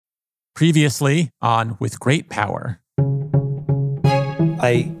Previously on With Great Power.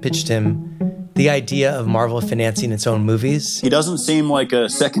 I pitched him the idea of Marvel financing its own movies. He doesn't seem like a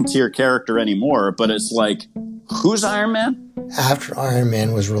second-tier character anymore, but it's like, who's Iron Man? After Iron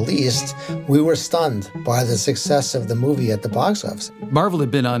Man was released, we were stunned by the success of the movie at the box office. Marvel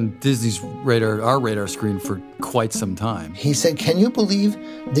had been on Disney's radar, our radar screen, for quite some time. He said, can you believe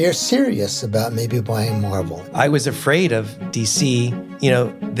they're serious about maybe buying Marvel? I was afraid of DC. You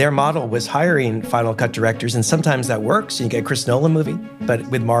know, their model was hiring Final Cut directors, and sometimes that works. You get a Chris Nolan movie. But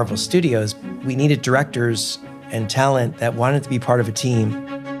with Marvel Studios, we needed directors and talent that wanted to be part of a team.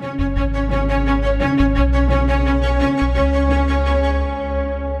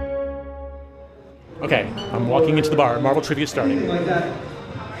 Okay, I'm walking into the bar. Marvel trivia starting. Do you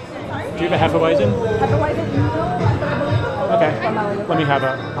have a Hefeweizen? Okay,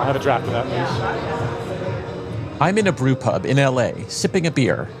 I'll have a draft of that, please. I'm in a brew pub in LA, sipping a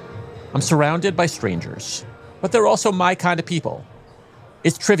beer. I'm surrounded by strangers, but they're also my kind of people.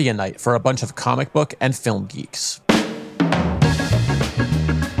 It's trivia night for a bunch of comic book and film geeks.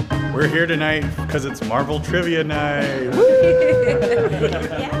 We're here tonight because it's Marvel Trivia Night.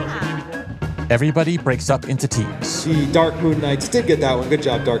 Yeah. Everybody breaks up into teams. The Dark Moon Knights did get that one. Good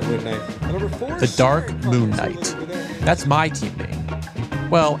job, Dark Moon Knight. Number 4. The Dark Moon Knight. That's my team name.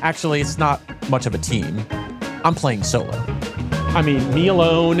 Well, actually, it's not much of a team. I'm playing solo. I mean, me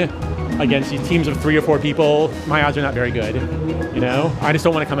alone against these teams of 3 or 4 people, my odds are not very good. You know? I just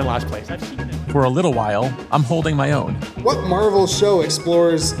don't want to come in last place. I've seen it. For a little while, I'm holding my own. What Marvel show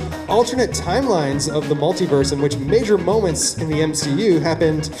explores alternate timelines of the multiverse in which major moments in the MCU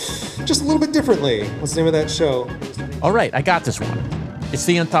happened just a little bit differently? What's the name of that show? All right, I got this one. It's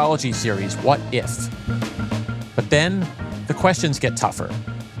the anthology series, What If? But then, the questions get tougher,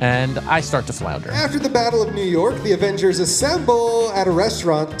 and I start to flounder. After the Battle of New York, the Avengers assemble at a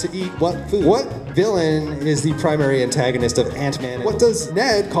restaurant to eat what food? What villain is the primary antagonist of Ant-Man? What does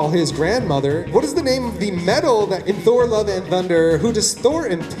Ned call his grandmother? What is the name of the metal that in Thor Love and Thunder, who does Thor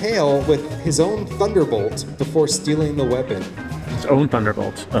impale with his own thunderbolt before stealing the weapon? His own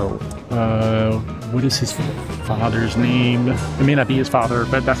Thunderbolt. What is his father's name? It may not be his father,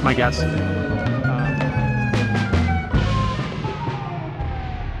 but that's my guess.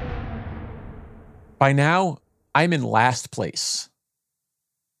 By now, I'm in last place.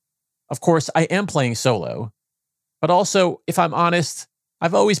 Of course, I am playing solo, but also, if I'm honest,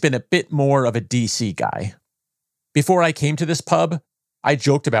 I've always been a bit more of a DC guy. Before I came to this pub, I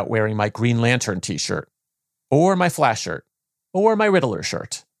joked about wearing my Green Lantern t-shirt, or my Flash shirt, or my Riddler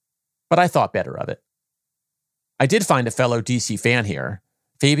shirt, but I thought better of it. I did find a fellow DC fan here,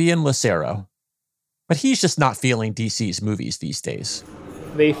 Fabian Lucero, but he's just not feeling DC's movies these days.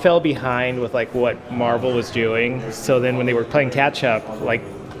 They fell behind with like what Marvel was doing, so then when they were playing catch up, like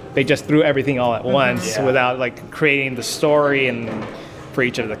they just threw everything all at once without like creating the story and for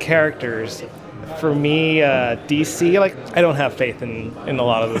each of the characters. For me, DC, like I don't have faith in a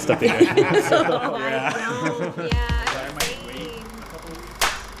lot of the stuff they do.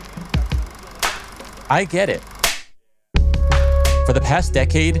 I get it. For the past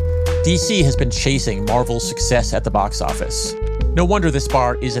decade, DC has been chasing Marvel's success at the box office. No wonder this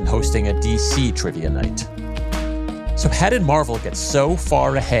bar isn't hosting a DC trivia night. So how did Marvel get so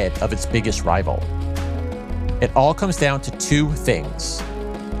far ahead of its biggest rival? It all comes down to 2 things.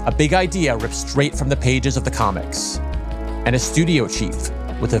 A big idea ripped straight from the pages of the comics, and a studio chief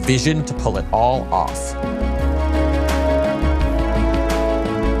with a vision to pull it all off.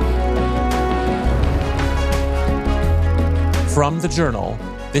 From the Journal,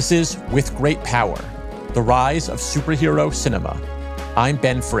 this is With Great Power, the rise of superhero cinema. I'm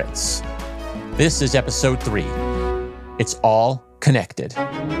Ben Fritz. This is episode 3. It's all connected.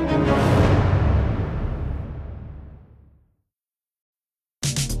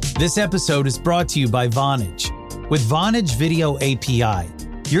 This episode is brought to you by Vonage. With Vonage Video API,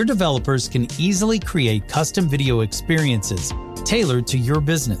 your developers can easily create custom video experiences tailored to your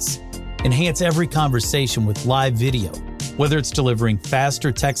business. Enhance every conversation with live video, whether it's delivering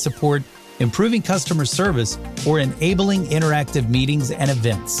faster tech support, improving customer service, or enabling interactive meetings and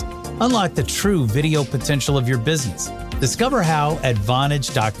events. Unlock the true video potential of your business. Discover how at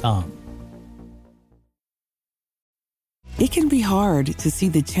Vonage.com. It can be hard to see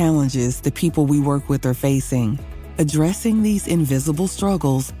the challenges the people we work with are facing. Addressing these invisible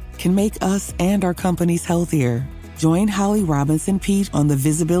struggles can make us and our companies healthier. Join Holly Robinson Peete on The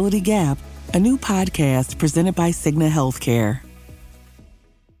Visibility Gap, a new podcast presented by Cigna Healthcare.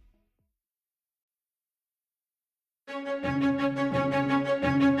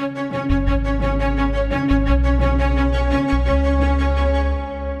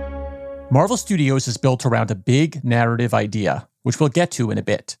 Marvel Studios is built around a big narrative idea, which we'll get to in a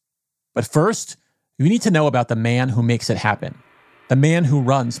bit. But first, you need to know about the man who makes it happen. The man who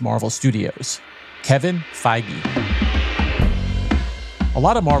runs Marvel Studios, Kevin Feige. A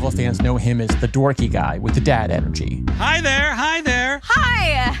lot of Marvel fans know him as the dorky guy with the dad energy. Hi there.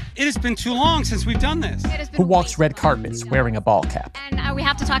 Hi! It has been too long since we've done this. Who walks red carpets wearing a ball cap. And we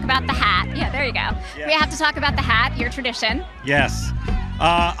have to talk about the hat. Yeah, there you go. Yeah. We have to talk about the hat, your tradition. Yes.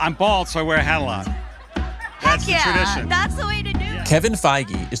 I'm bald, so I wear a hat a lot. That's the tradition. That's the way to do it. Kevin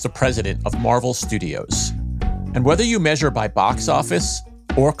Feige is the president of Marvel Studios. And whether you measure by box office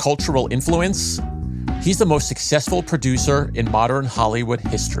or cultural influence, he's the most successful producer in modern Hollywood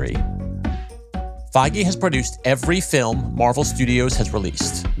history. Feige has produced every film Marvel Studios has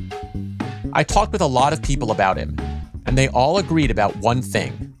released. I talked with a lot of people about him, and they all agreed about one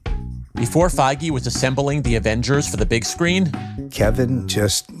thing. Before Feige was assembling the Avengers for the big screen, Kevin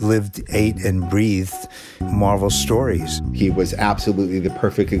just lived, ate, and breathed Marvel stories. He was absolutely the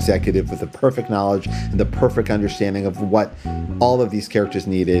perfect executive with the perfect knowledge and the perfect understanding of what all of these characters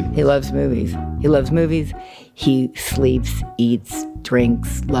needed. He loves movies. He sleeps, eats,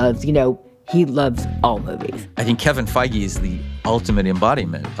 drinks, loves, he loves all movies. I think Kevin Feige is the ultimate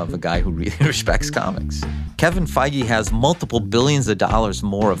embodiment of a guy who really respects comics. Kevin Feige has multiple billions of dollars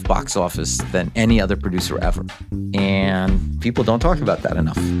more of box office than any other producer ever. And people don't talk about that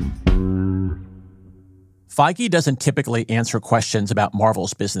enough. Feige doesn't typically answer questions about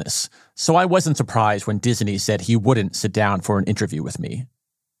Marvel's business, so I wasn't surprised when Disney said he wouldn't sit down for an interview with me.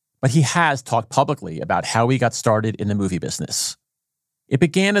 But he has talked publicly about how he got started in the movie business. It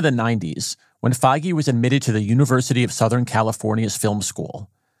began in the 90s when Feige was admitted to the University of Southern California's film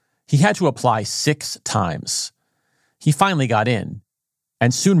school. He had to apply 6 times. He finally got in,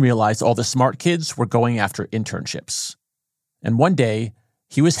 and soon realized all the smart kids were going after internships. And one day,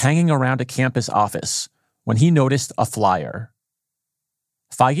 he was hanging around a campus office when he noticed a flyer.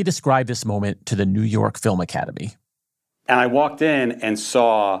 Feige described this moment to the New York Film Academy. And I walked in and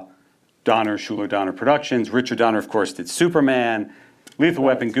saw Donner, Schuler Donner Productions. Richard Donner, of course, did Superman, Lethal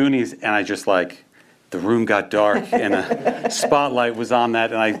Weapon, Goonies, and I just the room got dark and a spotlight was on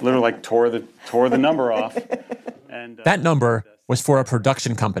that, and I literally tore the number off. And that number was for a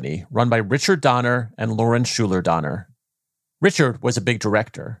production company run by Richard Donner and Lauren Schuler Donner. Richard was a big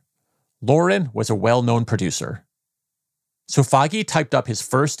director. Lauren was a well-known producer. So Feige typed up his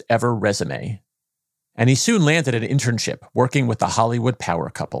first ever resume, and he soon landed an internship working with the Hollywood power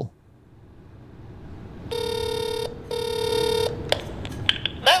couple.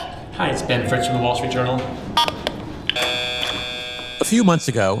 Hi, it's Ben Fritz from the Wall Street Journal. A few months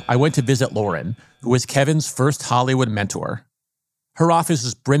ago, I went to visit Lauren, who was Kevin's first Hollywood mentor. Her office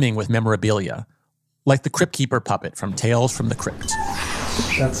is brimming with memorabilia, like the Crypt Keeper puppet from Tales from the Crypt.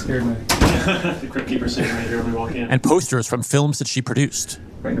 That scared me. The Crypt Keeper sitting right here when we walk in. And posters from films that she produced.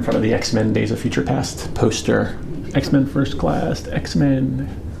 Right in front of the X-Men Days of Future Past poster. X-Men First Class, X-Men,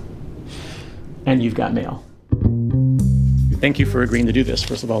 and You've Got Mail. Thank you for agreeing to do this,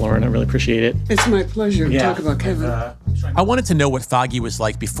 first of all, Lauren. I really appreciate it. It's my pleasure to talk about Kevin. I wanted to know what Feige was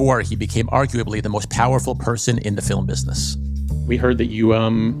like before he became arguably the most powerful person in the film business. We heard that you,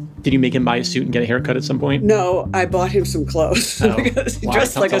 did you make him buy a suit and get a haircut at some point? No, I bought him some clothes because he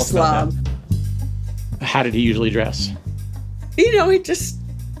dressed like a slob. How did he usually dress? He just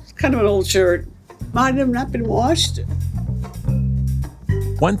kind of an old shirt. Might have not been washed.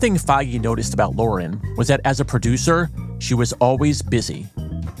 One thing Feige noticed about Lauren was that as a producer, she was always busy.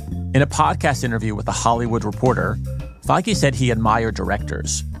 In a podcast interview with The Hollywood Reporter, Feige said he admired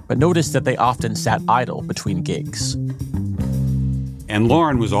directors, but noticed that they often sat idle between gigs. And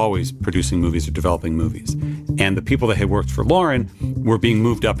Lauren was always producing movies or developing movies. And the people that had worked for Lauren were being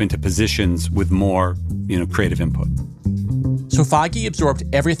moved up into positions with more, creative input. So Feige absorbed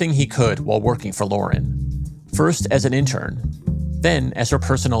everything he could while working for Lauren. First as an intern, then as her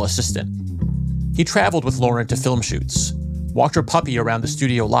personal assistant. He traveled with Lauren to film shoots, walked her puppy around the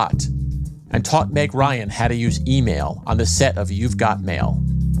studio lot, and taught Meg Ryan how to use email on the set of You've Got Mail.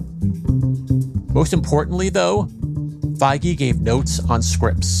 Most importantly, though, Feige gave notes on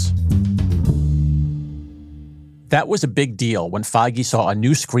scripts. That was a big deal when Feige saw a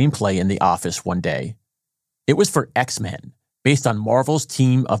new screenplay in the office one day. It was for X-Men, based on Marvel's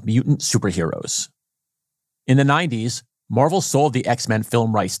team of mutant superheroes. In the 90s, Marvel sold the X-Men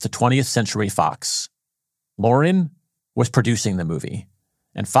film rights to 20th Century Fox. Lauren was producing the movie,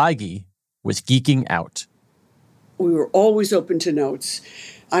 and Feige was geeking out. We were always open to notes.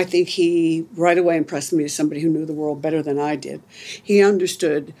 I think he right away impressed me as somebody who knew the world better than I did. He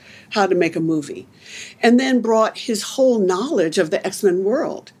understood how to make a movie, and then brought his whole knowledge of the X-Men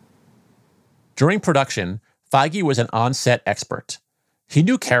world. During production, Feige was an on-set expert. He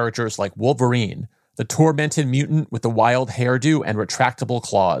knew characters like Wolverine, the tormented mutant with the wild hairdo and retractable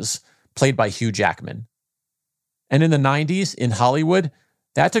claws, played by Hugh Jackman. And in the 90s, in Hollywood,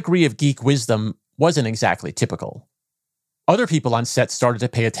 that degree of geek wisdom wasn't exactly typical. Other people on set started to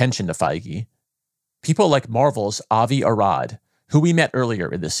pay attention to Feige. People like Marvel's Avi Arad, who we met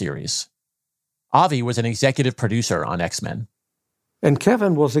earlier in this series. Avi was an executive producer on X-Men. And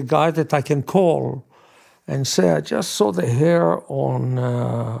Kevin was a guy that I can call and say, I just saw the hair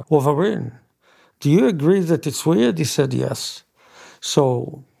on Wolverine. Do you agree that it's weird? He said, yes.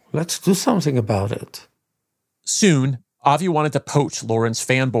 So let's do something about it. Soon, Avi wanted to poach Lauren's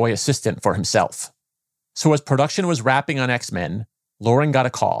fanboy assistant for himself. So as production was wrapping on X-Men, Lauren got a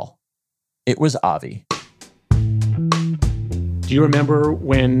call. It was Avi. Do you remember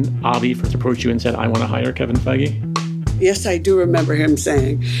when Avi first approached you and said, I want to hire Kevin Feige? Yes, I do remember him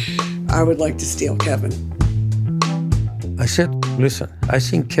saying, I would like to steal Kevin. I said, listen, I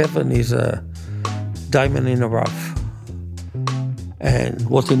think Kevin is a diamond in the rough. And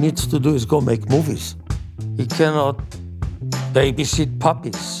what he needs to do is go make movies. He cannot babysit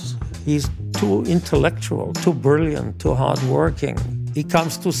puppies. He's too intellectual, too brilliant, too hardworking. He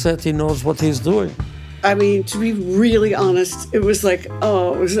comes to set, he knows what he's doing. I mean, to be really honest, it was like,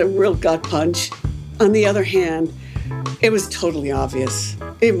 it was a real gut punch. On the other hand, it was totally obvious.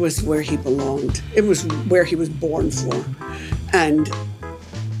 It was where he belonged. It was where he was born for. And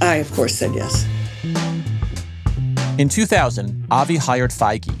I, of course, said yes. In 2000, Avi hired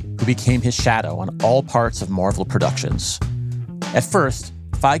Feige, who became his shadow on all parts of Marvel Productions. At first,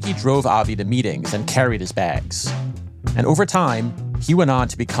 Feige drove Avi to meetings and carried his bags. And over time, he went on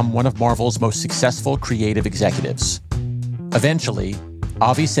to become one of Marvel's most successful creative executives. Eventually,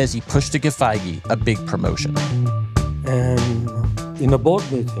 Avi says he pushed to give Feige a big promotion. And in a board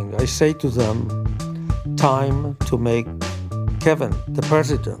meeting, I say to them, time to make Kevin the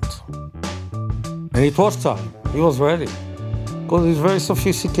president. And it was time. He was ready. Because he's a very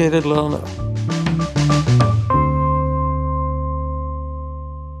sophisticated learner.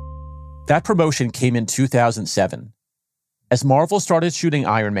 That promotion came in 2007. As Marvel started shooting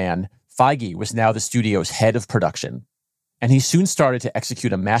Iron Man, Feige was now the studio's head of production. And he soon started to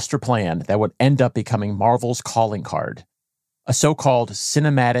execute a master plan that would end up becoming Marvel's calling card, a so-called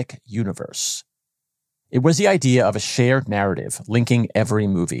cinematic universe. It was the idea of a shared narrative linking every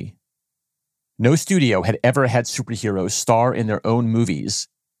movie. No studio had ever had superheroes star in their own movies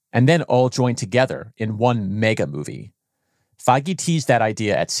and then all join together in one mega movie. Feige teased that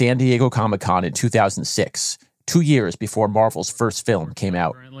idea at San Diego Comic-Con in 2006, 2 years before Marvel's first film came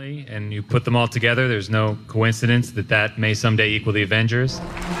out. And you put them all together, there's no coincidence that may someday equal the Avengers.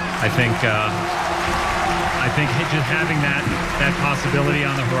 I think just having that possibility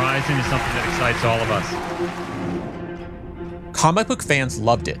on the horizon is something that excites all of us. Comic book fans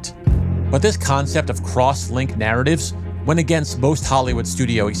loved it, but this concept of cross-link narratives went against most Hollywood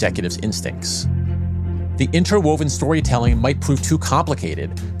studio executives' instincts. The interwoven storytelling might prove too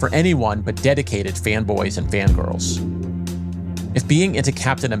complicated for anyone but dedicated fanboys and fangirls. If being into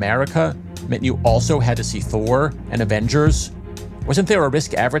Captain America meant you also had to see Thor and Avengers, wasn't there a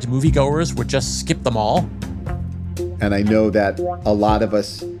risk average moviegoers would just skip them all? And I know that a lot of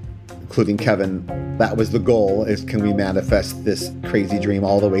us, including Kevin, that was the goal, is can we manifest this crazy dream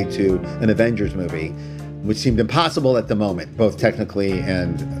all the way to an Avengers movie, which seemed impossible at the moment, both technically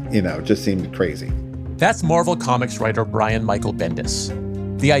and, just seemed crazy. That's Marvel Comics writer Brian Michael Bendis.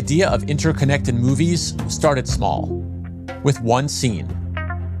 The idea of interconnected movies started small, with one scene.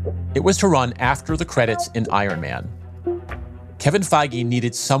 It was to run after the credits in Iron Man. Kevin Feige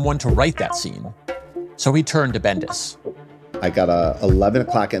needed someone to write that scene, so he turned to Bendis. I got a 11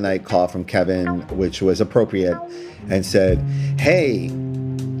 o'clock at night call from Kevin, which was appropriate, and said, hey,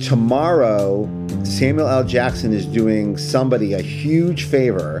 tomorrow Samuel L. Jackson is doing somebody a huge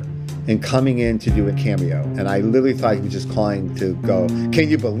favor and coming in to do a cameo. And I literally thought he was just calling to go, can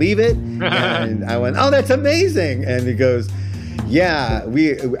you believe it? And I went, oh, that's amazing. And he goes, yeah,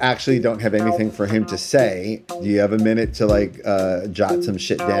 we actually don't have anything for him to say. Do you have a minute to jot some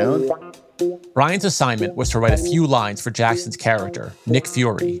shit down? Brian's assignment was to write a few lines for Jackson's character, Nick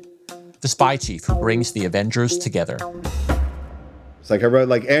Fury, the spy chief who brings the Avengers together. It's like I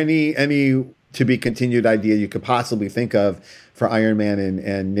wrote any to be continued idea you could possibly think of for Iron Man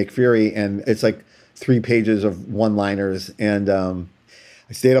and Nick Fury, and it's like 3 pages of one-liners, and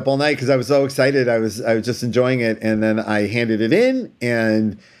I stayed up all night because I was so excited. I was just enjoying it, and then I handed it in,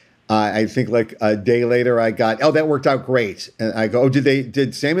 and I think like a day later I got, that worked out great, and I go,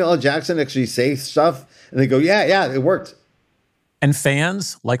 did Samuel L. Jackson actually say stuff? And they go, yeah, it worked. And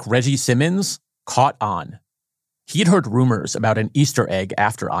fans like Reggie Simmons caught on. He'd heard rumors about an Easter egg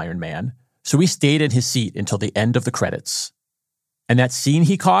after Iron Man, so he stayed in his seat until the end of the credits. And that scene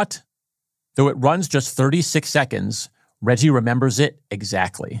he caught, though it runs just 36 seconds, Reggie remembers it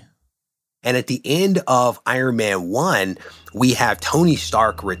exactly. And at the end of Iron Man 1, we have Tony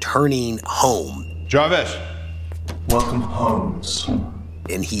Stark returning home. Jarvis, welcome Holmes.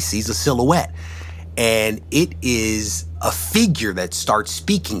 And he sees a silhouette. And it is a figure that starts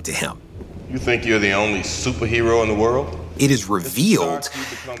speaking to him. You think you're the only superhero in the world? It is revealed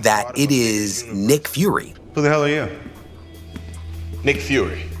that it is Nick Fury. Who the hell are you? Nick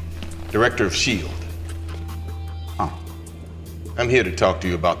Fury, director of S.H.I.E.L.D. I'm here to talk to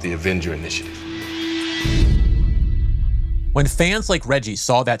you about the Avenger Initiative. When fans like Reggie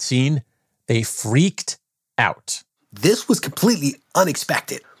saw that scene, they freaked out. This was completely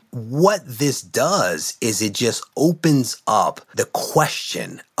unexpected. What this does is it just opens up the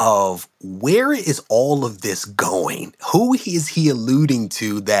question of where is all of this going? Who is he alluding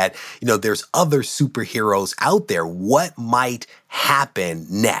to that, there's other superheroes out there? What might happen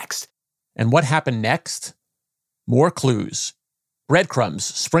next? And what happened next? More clues. Breadcrumbs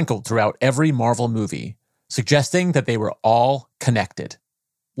sprinkled throughout every Marvel movie, suggesting that they were all connected.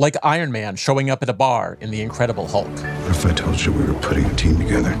 Like Iron Man showing up at a bar in The Incredible Hulk. What if I told you we were putting a team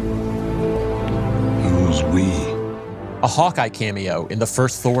together? Who's we? A Hawkeye cameo in the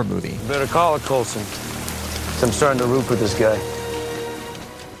first Thor movie. Better call it, Coulson. I'm starting to root for this guy.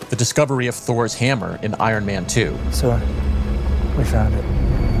 The discovery of Thor's hammer in Iron Man 2. Sir, we found it.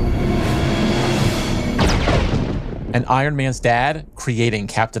 And Iron Man's dad creating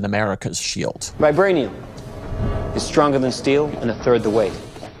Captain America's shield. Vibranium is stronger than steel and a third the weight.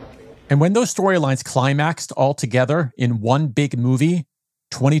 And when those storylines climaxed all together in one big movie,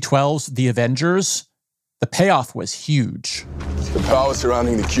 2012's The Avengers, the payoff was huge. The power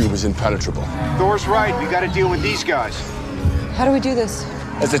surrounding the cube is impenetrable. Thor's right. We got to deal with these guys. How do we do this?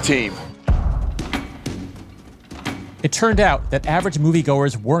 As a team. It turned out that average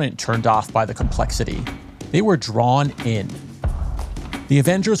moviegoers weren't turned off by the complexity. They were drawn in. The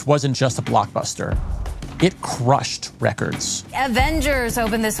Avengers wasn't just a blockbuster. It crushed records. Avengers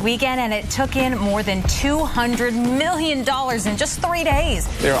opened this weekend, and it took in more than $200 million in just 3 days.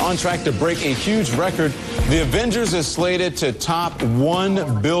 They're on track to break a huge record. The Avengers is slated to top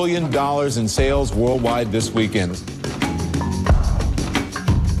 $1 billion in sales worldwide this weekend.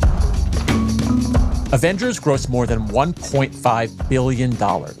 Avengers grossed more than $1.5 billion.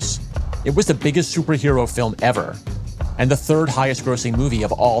 It was the biggest superhero film ever, and the third highest grossing movie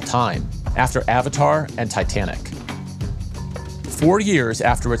of all time, after Avatar and Titanic. 4 years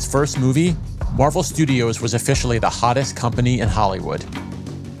after its first movie, Marvel Studios was officially the hottest company in Hollywood.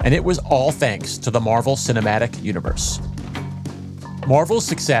 And it was all thanks to the Marvel Cinematic Universe. Marvel's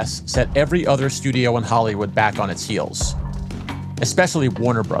success set every other studio in Hollywood back on its heels, especially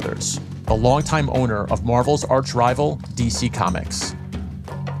Warner Brothers, the longtime owner of Marvel's arch-rival, DC Comics.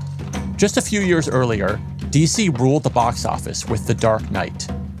 Just a few years earlier, DC ruled the box office with The Dark Knight.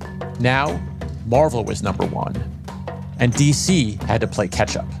 Now, Marvel was number one, and DC had to play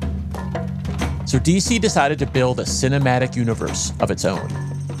catch-up. So DC decided to build a cinematic universe of its own.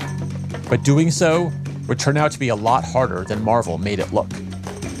 But doing so would turn out to be a lot harder than Marvel made it look.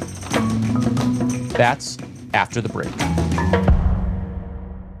 That's after the break.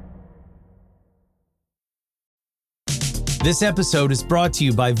 This episode is brought to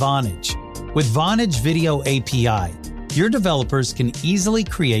you by Vonage. With Vonage Video API, your developers can easily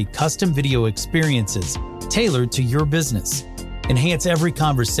create custom video experiences tailored to your business. Enhance every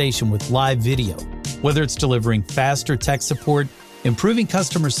conversation with live video, whether it's delivering faster tech support, improving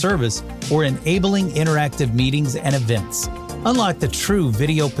customer service, or enabling interactive meetings and events. Unlock the true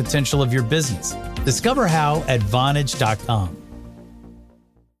video potential of your business. Discover how at Vonage.com.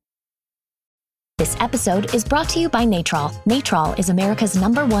 This episode is brought to you by Natrol. Natrol is America's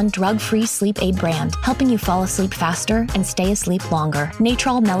 #1 drug-free sleep aid brand, helping you fall asleep faster and stay asleep longer.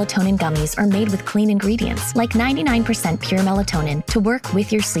 Natrol melatonin gummies are made with clean ingredients, like 99% pure melatonin, to work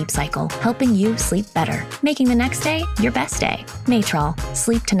with your sleep cycle, helping you sleep better, making the next day your best day. Natrol.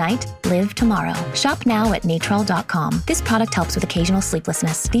 Sleep tonight, live tomorrow. Shop now at Natrol.com. This product helps with occasional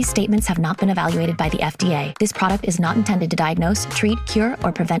sleeplessness. These statements have not been evaluated by the FDA. This product is not intended to diagnose, treat, cure,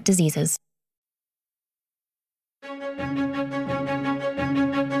 or prevent diseases.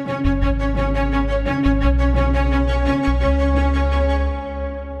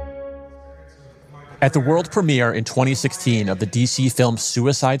 At the world premiere in 2016 of the DC film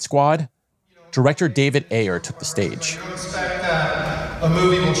Suicide Squad, director David Ayer took the stage. I don't expect that a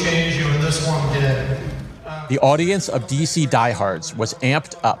movie will change you, and this one did. The audience of DC diehards was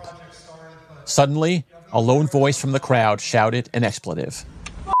amped up. Suddenly, a lone voice from the crowd shouted an expletive.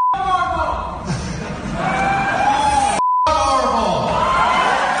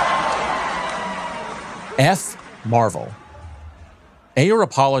 F. Marvel. Ayer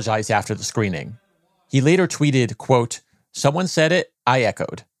apologized after the screening. He later tweeted, quote, "Someone said it, I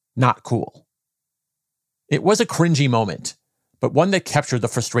echoed. Not cool." It was a cringy moment, but one that captured the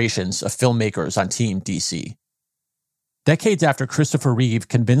frustrations of filmmakers on Team DC. Decades after Christopher Reeve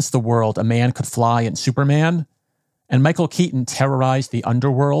convinced the world a man could fly in Superman, and Michael Keaton terrorized the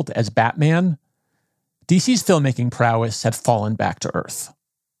underworld as Batman, DC's filmmaking prowess had fallen back to earth.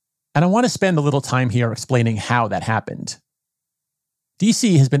 And I want to spend a little time here explaining how that happened.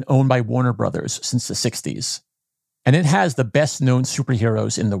 DC has been owned by Warner Brothers since the 60s, and it has the best-known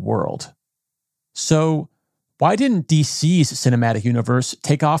superheroes in the world. So, why didn't DC's cinematic universe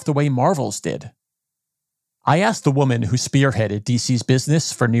take off the way Marvel's did? I asked the woman who spearheaded DC's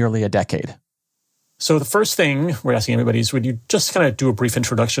business for nearly a decade. So the first thing we're asking everybody is, would you just kind of do a brief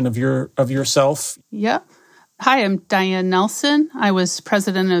introduction of yourself? Yeah. Hi, I'm Diane Nelson. I was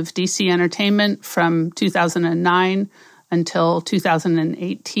president of DC Entertainment from 2009 until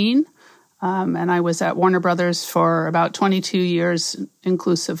 2018. And I was at Warner Brothers for about 22 years,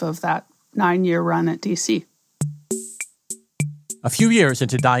 inclusive of that 9-year run at DC. A few years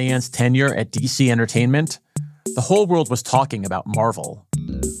into Diane's tenure at DC Entertainment, the whole world was talking about Marvel.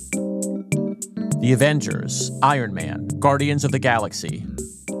 The Avengers, Iron Man, Guardians of the Galaxy.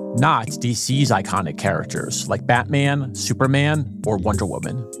 Not DC's iconic characters like Batman, Superman, or Wonder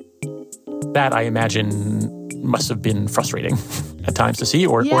Woman. That, I imagine, must have been frustrating at times to see,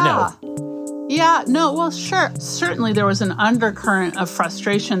 or no? Yeah, no, well, sure. Certainly there was an undercurrent of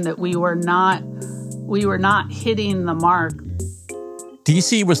frustration that we were not hitting the mark.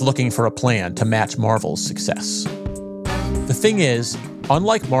 DC was looking for a plan to match Marvel's success. The thing is,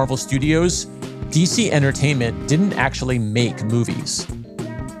 unlike Marvel Studios, DC Entertainment didn't actually make movies.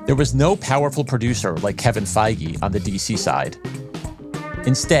 There was no powerful producer like Kevin Feige on the DC side.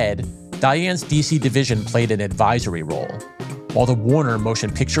 Instead, Diane's DC division played an advisory role, while the Warner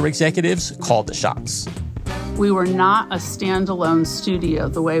motion picture executives called the shots. We were not a standalone studio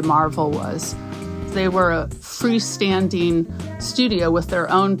the way Marvel was. They were a freestanding studio with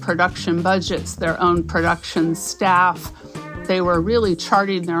their own production budgets, their own production staff. They were really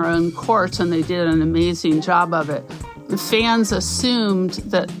charting their own course, and they did an amazing job of it. The fans assumed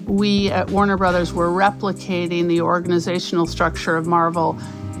that we at Warner Brothers were replicating the organizational structure of Marvel.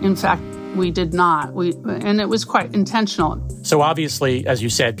 In fact, we did not. And it was quite intentional. So obviously, as you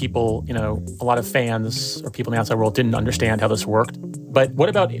said, people, a lot of fans or people in the outside world didn't understand how this worked. But what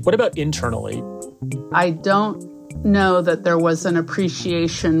about internally? I don't know that there was an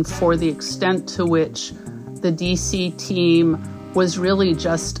appreciation for the extent to which the DC team was really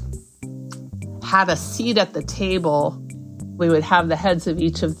just had a seat at the table. We would have the heads of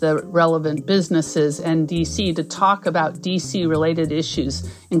each of the relevant businesses and DC to talk about DC-related issues,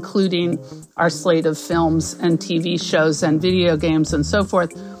 including our slate of films and TV shows and video games and so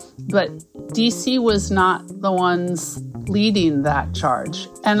forth. But DC was not the ones leading that charge.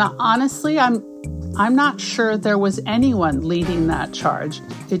 And honestly, I'm not sure there was anyone leading that charge.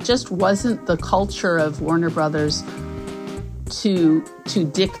 It just wasn't the culture of Warner Brothers to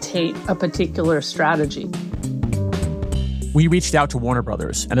dictate a particular strategy. We reached out to Warner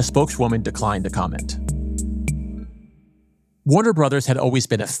Brothers, and a spokeswoman declined to comment. Warner Brothers had always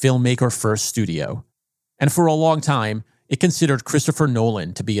been a filmmaker-first studio, and for a long time, it considered Christopher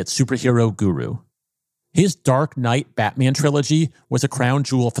Nolan to be its superhero guru. His Dark Knight Batman trilogy was a crown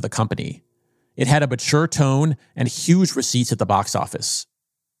jewel for the company. It had a mature tone and huge receipts at the box office.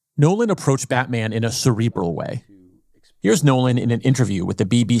 Nolan approached Batman in a cerebral way. Here's Nolan in an interview with the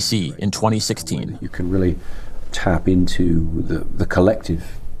BBC in 2016. You can really tap into the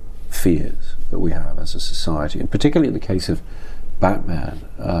collective fears that we have as a society, and particularly in the case of Batman,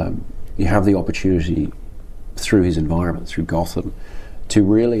 you have the opportunity through his environment, through Gotham, to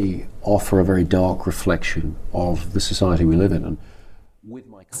really offer a very dark reflection of the society we live in. And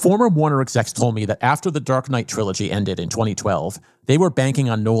former Warner execs told me that after the Dark Knight trilogy ended in 2012, they were banking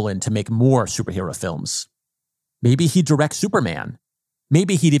on Nolan to make more superhero films. Maybe he'd direct Superman.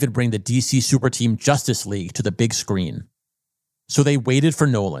 Maybe he'd even bring the DC super team Justice League to the big screen. So they waited for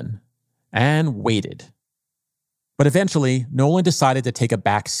Nolan, and waited. But eventually, Nolan decided to take a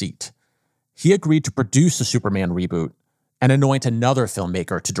back seat. He agreed to produce the Superman reboot and anoint another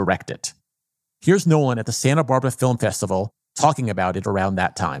filmmaker to direct it. Here's Nolan at the Santa Barbara Film Festival talking about it around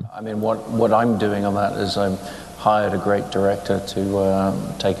that time. I mean, what I'm doing on that is I've hired a great director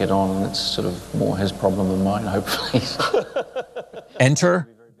to take it on, and it's sort of more his problem than mine, hopefully. Enter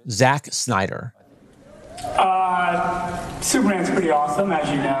Zack Snyder. Superman's pretty awesome, as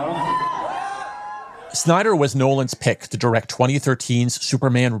you know. Snyder was Nolan's pick to direct 2013's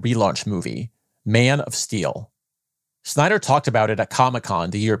Superman relaunch movie, Man of Steel. Snyder talked about it at Comic-Con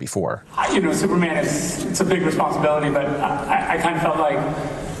the year before. Superman it's a big responsibility, but I kind of felt like,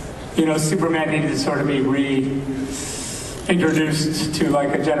 Superman needed to sort of be reintroduced to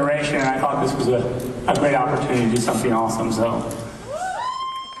like a generation, and I thought this was a great opportunity to do something awesome, so.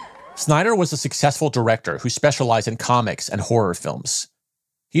 Snyder was a successful director who specialized in comics and horror films.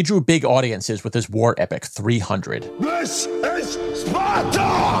 He drew big audiences with his war epic 300. This is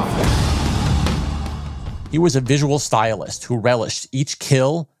Sparta! He was a visual stylist who relished each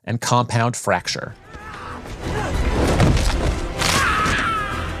kill and compound fracture.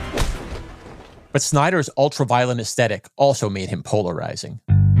 But Snyder's ultra-violent aesthetic also made him polarizing.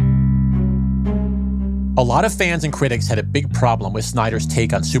 A lot of fans and critics had a big problem with Snyder's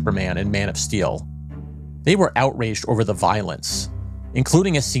take on Superman and Man of Steel. They were outraged over the violence,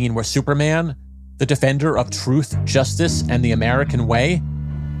 including a scene where Superman, the defender of truth, justice, and the American way,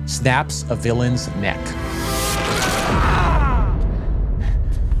 snaps a villain's neck.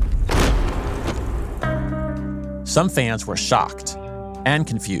 Some fans were shocked and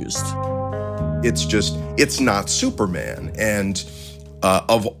confused. It's not Superman. And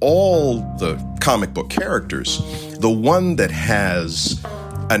of all the comic book characters, the one that has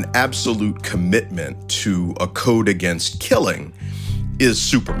an absolute commitment to a code against killing is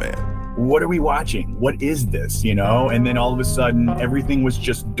Superman. What are we watching? What is this, And then all of a sudden, everything was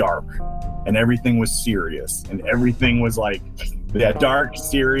just dark, and everything was serious, and everything was like, dark,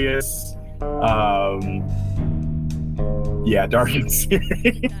 serious, dark and serious.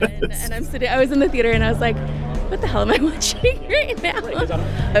 And I was in the theater, and I was like, what the hell am I watching right now?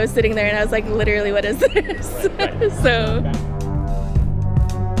 I was sitting there, and I was like, literally, what is this?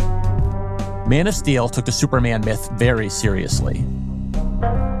 Man of Steel took the Superman myth very seriously.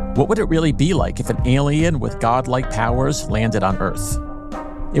 What would it really be like if an alien with godlike powers landed on Earth?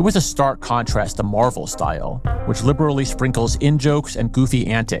 It was a stark contrast to Marvel style, which liberally sprinkles in-jokes and goofy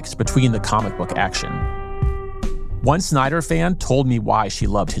antics between the comic book action. One Snyder fan told me why she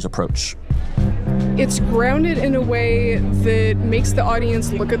loved his approach. It's grounded in a way that makes the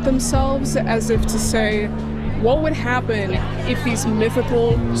audience look at themselves as if to say, what would happen if these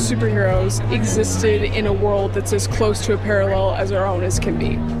mythical superheroes existed in a world that's as close to a parallel as our own as can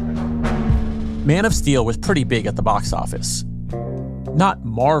be? Man of Steel was pretty big at the box office. Not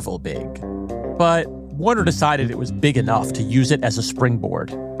Marvel big, but Warner decided it was big enough to use it as a springboard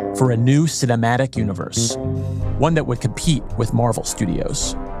for a new cinematic universe, one that would compete with Marvel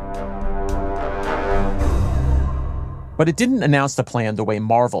Studios. But it didn't announce the plan the way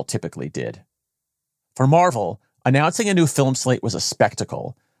Marvel typically did. For Marvel, announcing a new film slate was a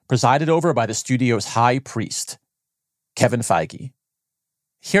spectacle, presided over by the studio's high priest, Kevin Feige.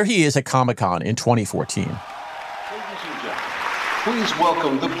 Here he is at Comic-Con in 2014. Please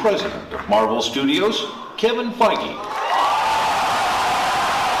welcome the president of Marvel Studios, Kevin Feige.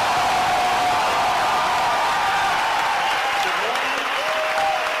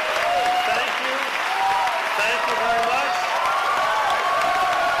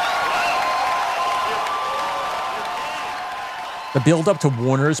 The build-up to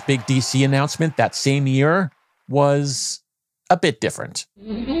Warner's big DC announcement that same year was a bit different.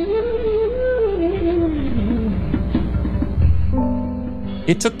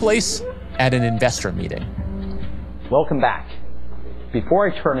 It took place at an investor meeting. Welcome back. Before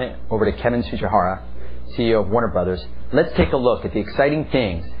I turn it over to Kevin Tsujihara, CEO of Warner Brothers, let's take a look at the exciting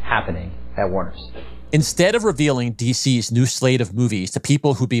things happening at Warner's. Instead of revealing DC's new slate of movies to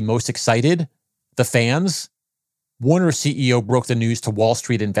people who'd be most excited, the fans, Warner CEO broke the news to Wall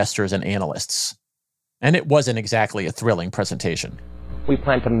Street investors and analysts. And it wasn't exactly a thrilling presentation. We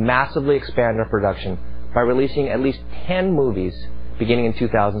plan to massively expand our production by releasing at least 10 movies beginning in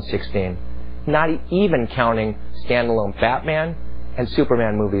 2016, not even counting standalone Batman and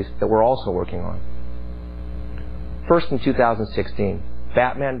Superman movies that we're also working on. First in 2016,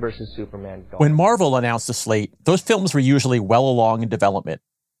 Batman vs. Superman. When Marvel announced the slate, those films were usually well along in development.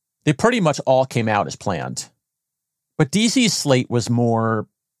 They pretty much all came out as planned. But DC's slate was more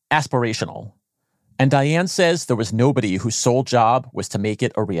aspirational. And Diane says there was nobody whose sole job was to make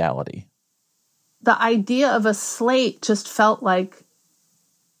it a reality. The idea of a slate just felt like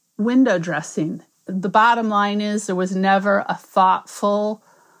window dressing. The bottom line is there was never a thoughtful,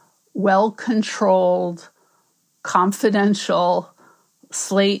 well-controlled, confidential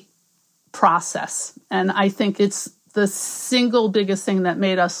slate process. And I think it's the single biggest thing that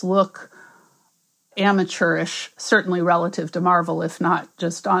made us look amateurish, certainly relative to Marvel, if not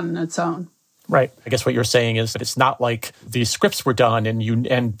just on its own. Right. I guess what you're saying is that it's not like these scripts were done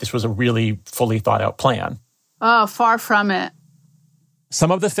and this was a really fully thought out plan. Oh, far from it.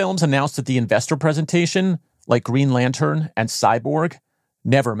 Some of the films announced at the investor presentation, like Green Lantern and Cyborg,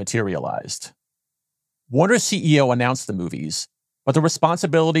 never materialized. Warner's CEO announced the movies, but the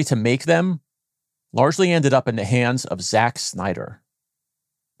responsibility to make them largely ended up in the hands of Zack Snyder.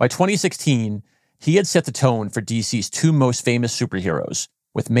 By 2016, he had set the tone for DC's two most famous superheroes,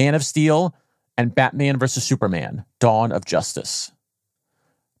 with Man of Steel and Batman vs. Superman, Dawn of Justice.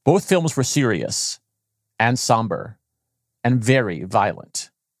 Both films were serious and somber and very violent.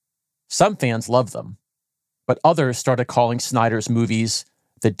 Some fans loved them, but others started calling Snyder's movies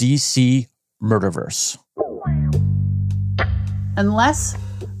the DC Murderverse. Unless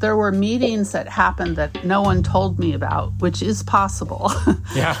there were meetings that happened that no one told me about, which is possible.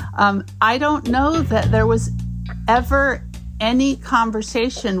 Yeah. I don't know that there was ever any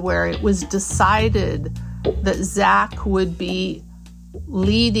conversation where it was decided that Zack would be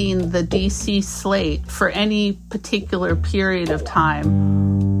leading the DC slate for any particular period of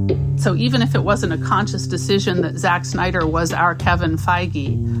time. So even if it wasn't a conscious decision that Zack Snyder was our Kevin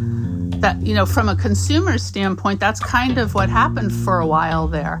Feige, that, you know, from a consumer standpoint, that's kind of what happened for a while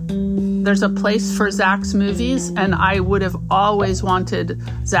there. There's a place for Zack's movies, and I would have always wanted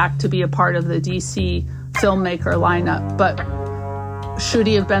Zack to be a part of the DC filmmaker lineup. But should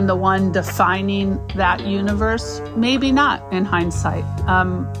he have been the one defining that universe? Maybe not, in hindsight.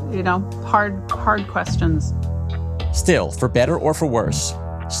 Hard questions. Still, for better or for worse,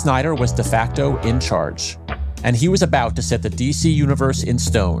 Snyder was de facto in charge, and he was about to set the DC universe in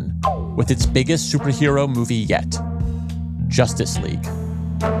stone with its biggest superhero movie yet, Justice League.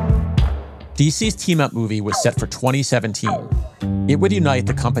 DC's team-up movie was set for 2017. It would unite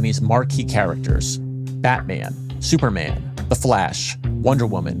the company's marquee characters, Batman, Superman, The Flash, Wonder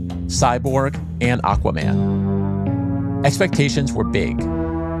Woman, Cyborg, and Aquaman. Expectations were big.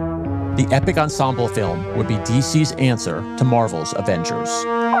 The epic ensemble film would be DC's answer to Marvel's Avengers.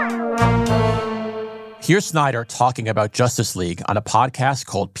 Here's Snyder talking about Justice League on a podcast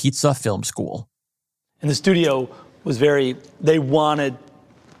called Pizza Film School. And the studio was they wanted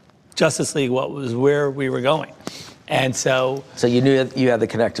Justice League, what was where we were going. And so you knew you had the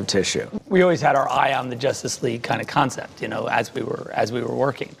connective tissue. We always had our eye on the Justice League kind of concept, as we were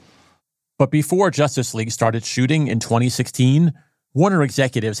working. But before Justice League started shooting in 2016, Warner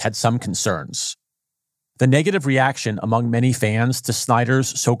executives had some concerns. The negative reaction among many fans to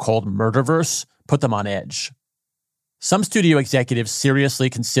Snyder's so-called Murderverse put them on edge. Some studio executives seriously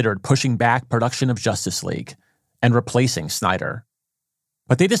considered pushing back production of Justice League and replacing Snyder.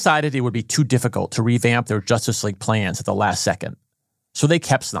 But they decided it would be too difficult to revamp their Justice League plans at the last second, so they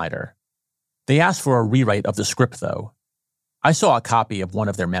kept Snyder. They asked for a rewrite of the script, though. I saw a copy of one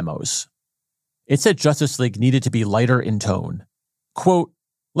of their memos. It said Justice League needed to be lighter in tone. Quote,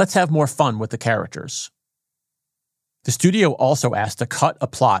 "Let's have more fun with the characters." The studio also asked to cut a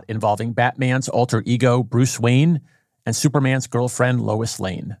plot involving Batman's alter ego, Bruce Wayne, and Superman's girlfriend, Lois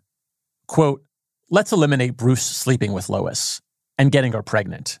Lane. Quote, "Let's eliminate Bruce sleeping with Lois and getting her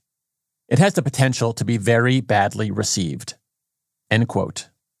pregnant. It has the potential to be very badly received." End quote.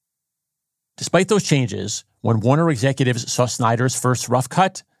 Despite those changes, when Warner executives saw Snyder's first rough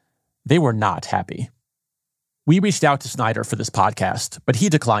cut, they were not happy. We reached out to Snyder for this podcast, but he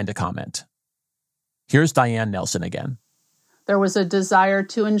declined to comment. Here's Diane Nelson again. There was a desire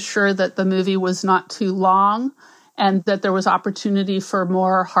to ensure that the movie was not too long and that there was opportunity for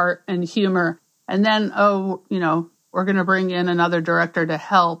more heart and humor. And then, we're going to bring in another director to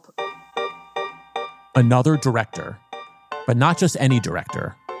help. Another director, but not just any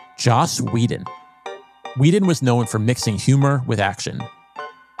director, Joss Whedon. Whedon was known for mixing humor with action.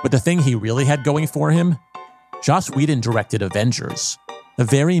 But the thing he really had going for him, Joss Whedon directed Avengers, the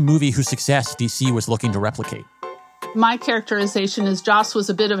very movie whose success DC was looking to replicate. My characterization is Joss was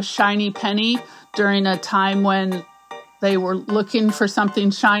a bit of a shiny penny during a time when they were looking for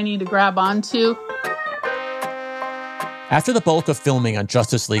something shiny to grab onto. After the bulk of filming on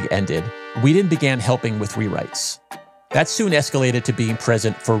Justice League ended, Whedon began helping with rewrites. That soon escalated to being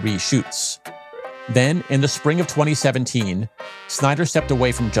present for reshoots. Then, in the spring of 2017, Snyder stepped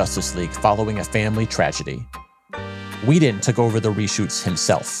away from Justice League following a family tragedy. Whedon took over the reshoots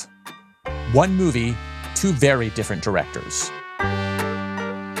himself. One movie, two very different directors.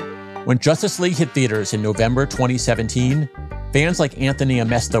 When Justice League hit theaters in November 2017, fans like Anthony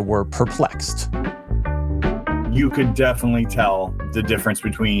Amesta were perplexed. You could definitely tell the difference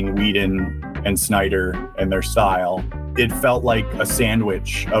between Whedon and Snyder and their style. It felt like a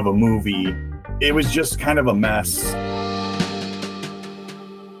sandwich of a movie it was just kind of a mess.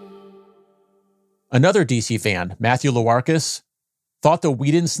 Another DC fan, Matthew Lewarkis, thought the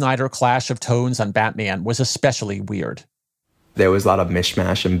Whedon-Snyder clash of tones on Batman was especially weird. There was a lot of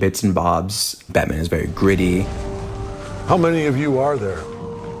mishmash and bits and bobs. Batman is very gritty. How many of you are there?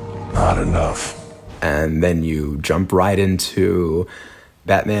 Not enough. And then you jump right into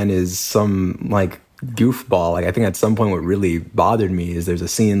Batman is some, like, goofball. Like, I think at some point what really bothered me is there's a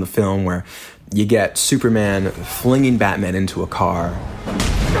scene in the film where you get Superman flinging Batman into a car.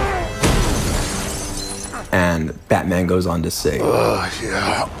 And Batman goes on to say,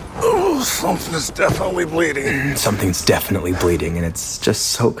 yeah. Oh, something's definitely bleeding. Something's definitely bleeding, and it's just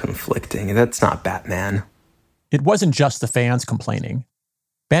so conflicting. That's not Batman. It wasn't just the fans complaining.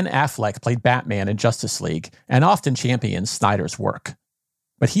 Ben Affleck played Batman in Justice League and often champions Snyder's work.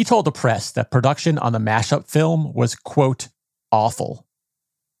 But he told the press that production on the mashup film was, quote, awful.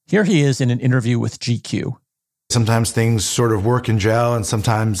 Here he is in an interview with GQ. Sometimes things sort of work and gel, and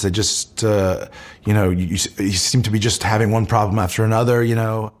sometimes they just, you seem to be just having one problem after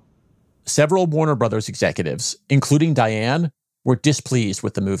another, Several Warner Brothers executives, including Diane, were displeased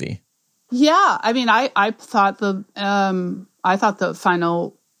with the movie. Yeah, I mean, I thought the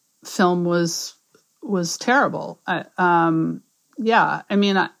final film was terrible. Yeah, I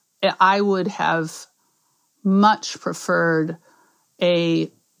mean, I would have much preferred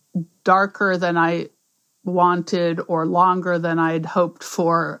a darker than I wanted or longer than I'd hoped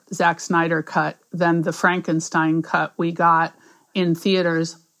for Zack Snyder cut than the Frankenstein cut we got in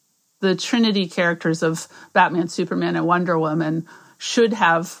theaters. The Trinity characters of Batman, Superman, and Wonder Woman should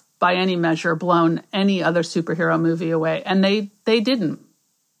have, by any measure, blown any other superhero movie away, and they didn't.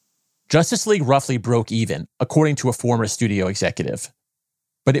 Justice League roughly broke even, according to a former studio executive.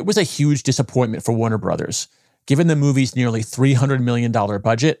 But it was a huge disappointment for Warner Brothers, given the movie's nearly $300 million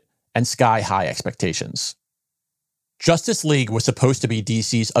budget and sky-high expectations. Justice League was supposed to be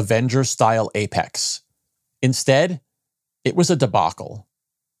DC's Avengers-style apex. Instead, it was a debacle.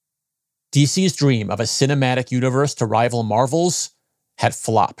 DC's dream of a cinematic universe to rival Marvel's had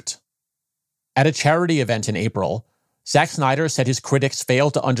flopped. At a charity event in April, Zack Snyder said his critics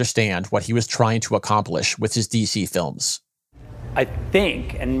failed to understand what he was trying to accomplish with his DC films. I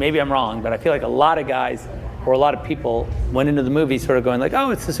think, and maybe I'm wrong, but I feel like a lot of guys or a lot of people went into the movie sort of going like,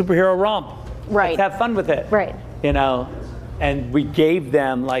 oh, it's a superhero romp. Right. Let's have fun with it. Right. And we gave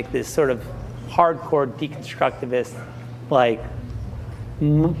them like this sort of hardcore deconstructivist, like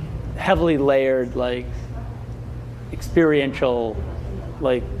heavily layered, like experiential,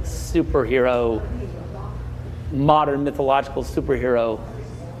 like superhero, modern mythological superhero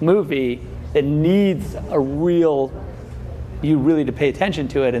movie that needs you really to pay attention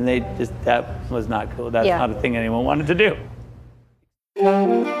to it, and that was not cool. That's not a thing anyone wanted to do.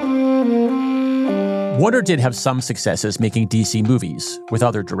 Warner did have some successes making DC movies with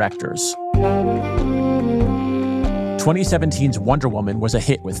other directors. 2017's Wonder Woman was a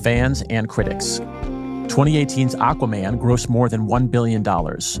hit with fans and critics. 2018's Aquaman grossed more than $1 billion.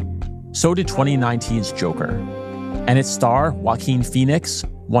 So did 2019's Joker. And its star, Joaquin Phoenix,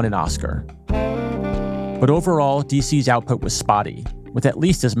 won an Oscar. But overall, DC's output was spotty, with at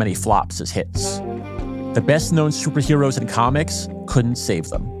least as many flops as hits. The best-known superheroes in comics couldn't save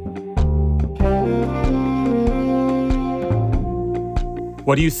them.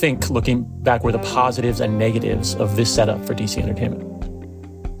 What do you think, looking back, were the positives and negatives of this setup for DC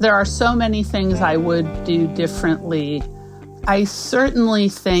Entertainment? There are so many things I would do differently. I certainly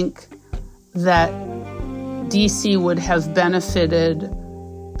think that DC would have benefited,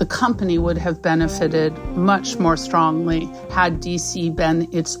 the company would have benefited much more strongly had DC been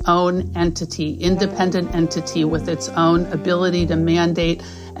its own entity, independent entity with its own ability to mandate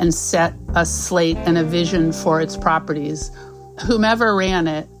and set a slate and a vision for its properties. Whomever ran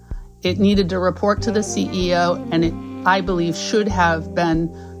it, it needed to report to the CEO, and it, I believe, should have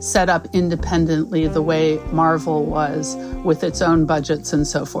been set up independently the way Marvel was, with its own budgets and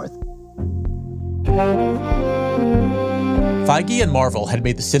so forth. Feige and Marvel had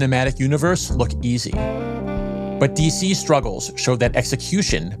made the cinematic universe look easy. But DC's struggles showed that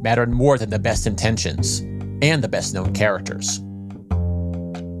execution mattered more than the best intentions and the best-known characters.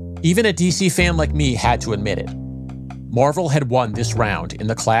 Even a DC fan like me had to admit it. Marvel had won this round in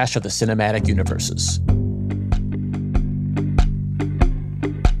the clash of the cinematic universes.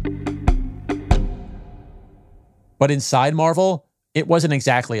 But inside Marvel, it wasn't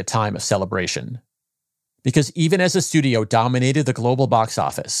exactly a time of celebration. Because even as the studio dominated the global box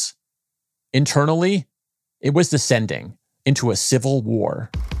office, internally, it was descending into a civil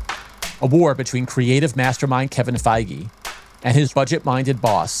war. A war between creative mastermind Kevin Feige and his budget-minded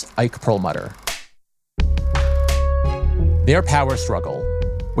boss, Ike Perlmutter. Their power struggle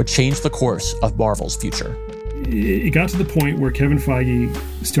would change the course of Marvel's future. It got to the point where Kevin Feige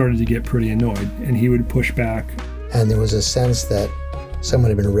started to get pretty annoyed, and he would push back. And there was a sense that someone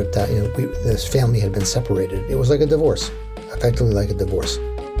had been ripped out. This family had been separated. It was like a divorce, effectively like a divorce.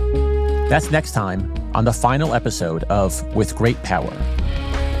 That's next time on the final episode of With Great Power.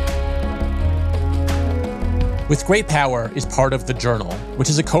 With Great Power is part of The Journal,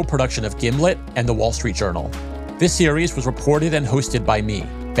 which is a co-production of Gimlet and The Wall Street Journal. This series was reported and hosted by me,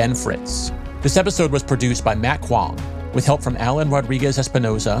 Ben Fritz. This episode was produced by Matt Kwong, with help from Alan Rodriguez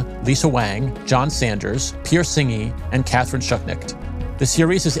Espinoza, Lisa Wang, John Sanders, Pierre Singy, and Catherine Schucknicht. The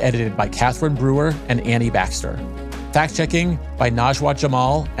series is edited by Catherine Brewer and Annie Baxter. Fact-checking by Najwa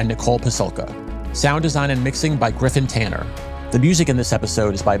Jamal and Nicole Pasulka. Sound design and mixing by Griffin Tanner. The music in this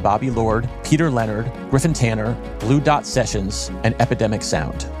episode is by Bobby Lord, Peter Leonard, Griffin Tanner, Blue Dot Sessions, and Epidemic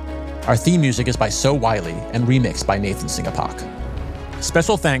Sound. Our theme music is by So Wiley and remixed by Nathan Singapak.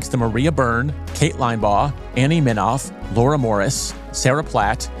 Special thanks to Maria Byrne, Kate Linebaugh, Annie Minoff, Laura Morris, Sarah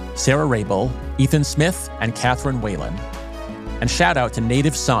Platt, Sarah Rabel, Ethan Smith, and Catherine Whalen. And shout out to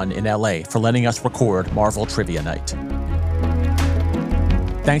Native Son in LA for letting us record Marvel Trivia Night.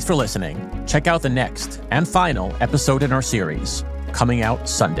 Thanks for listening. Check out the next and final episode in our series, coming out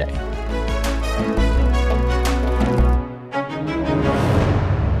Sunday.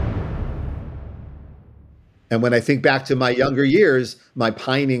 And when I think back to my younger years, my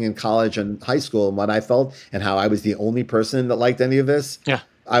pining in college and high school and what I felt and how I was the only person that liked any of this. Yeah.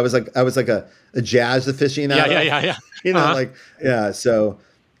 I was like a jazz aficionado. Yeah. So,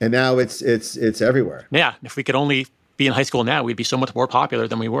 and now it's everywhere. Yeah. If we could only be in high school now, we'd be so much more popular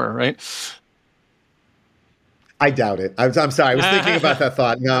than we were, right? I doubt it. I'm sorry. I was thinking about that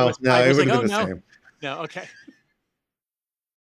thought. No, it would have been the same. No, okay.